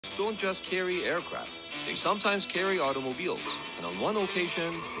don't just carry aircraft. They sometimes carry automobiles, and on one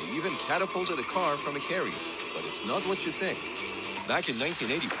occasion, they even catapulted a car from a carrier. But it's not what you think. Back in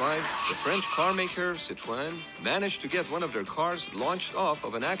 1985, the French car maker Citroën managed to get one of their cars launched off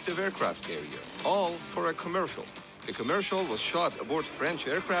of an active aircraft carrier, all for a commercial. The commercial was shot aboard French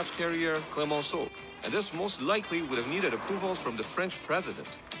aircraft carrier Clemenceau, and this most likely would have needed approval from the French president.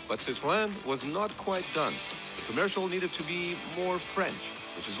 But Citroën was not quite done. The commercial needed to be more French,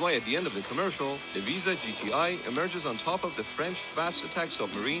 which is why at the end of the commercial, the Visa GTI emerges on top of the French fast attack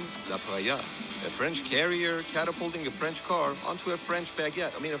submarine La Praia, a French carrier catapulting a French car onto a French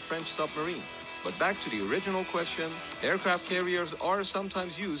French submarine. But back to the original question, aircraft carriers are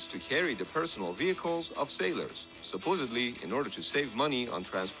sometimes used to carry the personal vehicles of sailors, supposedly in order to save money on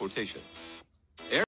transportation.